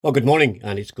Well, good morning,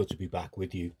 and it's good to be back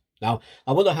with you. Now,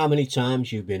 I wonder how many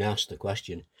times you've been asked the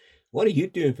question, what are you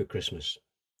doing for Christmas?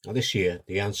 Now, this year,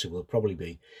 the answer will probably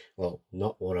be, well,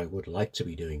 not what I would like to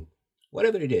be doing.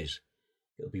 Whatever it is,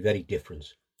 it'll be very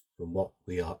different from what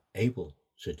we are able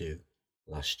to do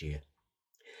last year.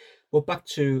 Well, back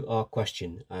to our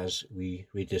question as we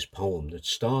read this poem that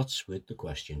starts with the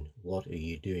question, what are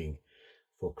you doing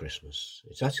for Christmas?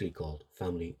 It's actually called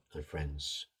Family and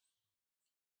Friends.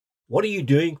 What are you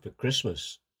doing for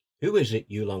Christmas? Who is it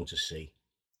you long to see?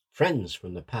 Friends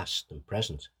from the past and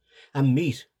present, and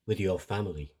meet with your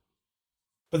family.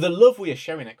 But the love we are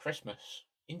showing at Christmas,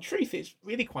 in truth, it's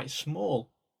really quite small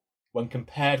when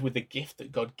compared with the gift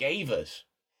that God gave us,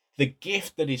 the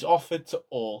gift that is offered to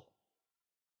all,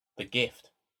 the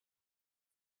gift.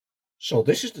 So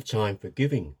this is the time for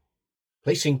giving,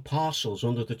 placing parcels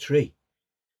under the tree,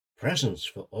 presents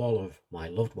for all of my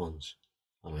loved ones,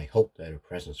 and I hope they're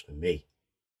presents for me.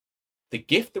 The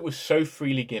gift that was so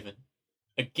freely given,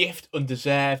 a gift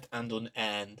undeserved and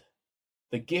unearned,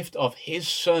 the gift of His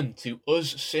Son to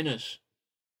us sinners,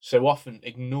 so often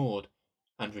ignored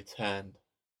and returned.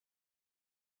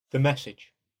 The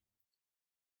message.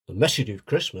 The message of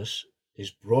Christmas is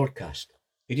broadcast.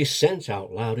 It is sent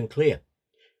out loud and clear,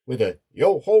 with a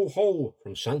yo ho ho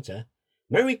from Santa,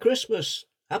 Merry Christmas,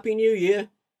 Happy New Year.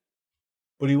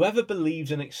 But whoever believes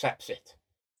and accepts it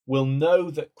will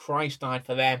know that Christ died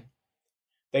for them.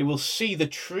 They will see the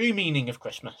true meaning of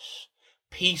Christmas,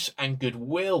 peace and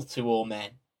goodwill to all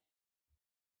men.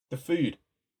 The food.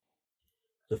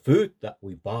 The food that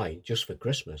we buy just for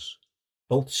Christmas,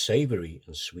 both savoury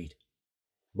and sweet.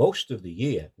 Most of the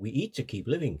year we eat to keep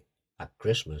living. At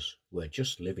Christmas, we're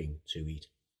just living to eat.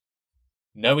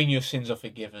 Knowing your sins are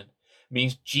forgiven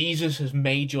means Jesus has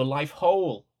made your life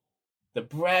whole. The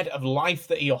bread of life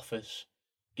that He offers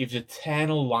gives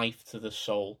eternal life to the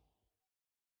soul.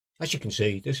 As you can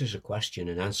see, this is a question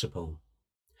and answer poem.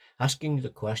 Asking the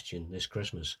question this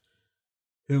Christmas,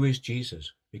 who is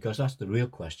Jesus? Because that's the real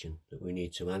question that we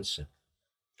need to answer.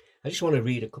 I just want to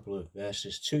read a couple of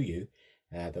verses to you.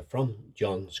 They're from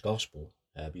John's Gospel.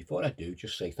 Before I do,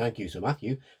 just say thank you to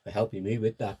Matthew for helping me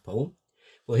with that poem.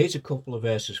 Well, here's a couple of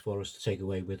verses for us to take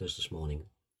away with us this morning.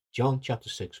 John chapter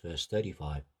 6, verse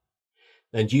 35.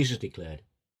 Then Jesus declared,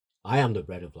 I am the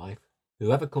bread of life.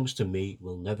 Whoever comes to me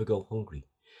will never go hungry,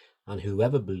 and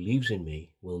whoever believes in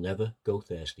me will never go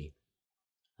thirsty.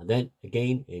 And then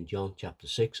again in John chapter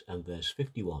 6 and verse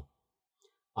 51,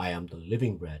 I am the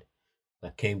living bread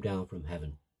that came down from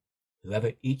heaven.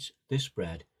 Whoever eats this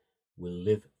bread will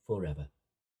live forever.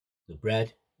 The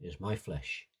bread is my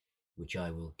flesh, which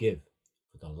I will give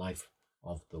for the life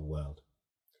of the world.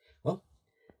 Well,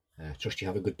 trust you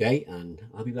have a good day, and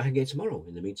I'll be back again tomorrow.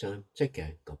 In the meantime, take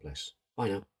care. God bless. Bye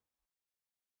now.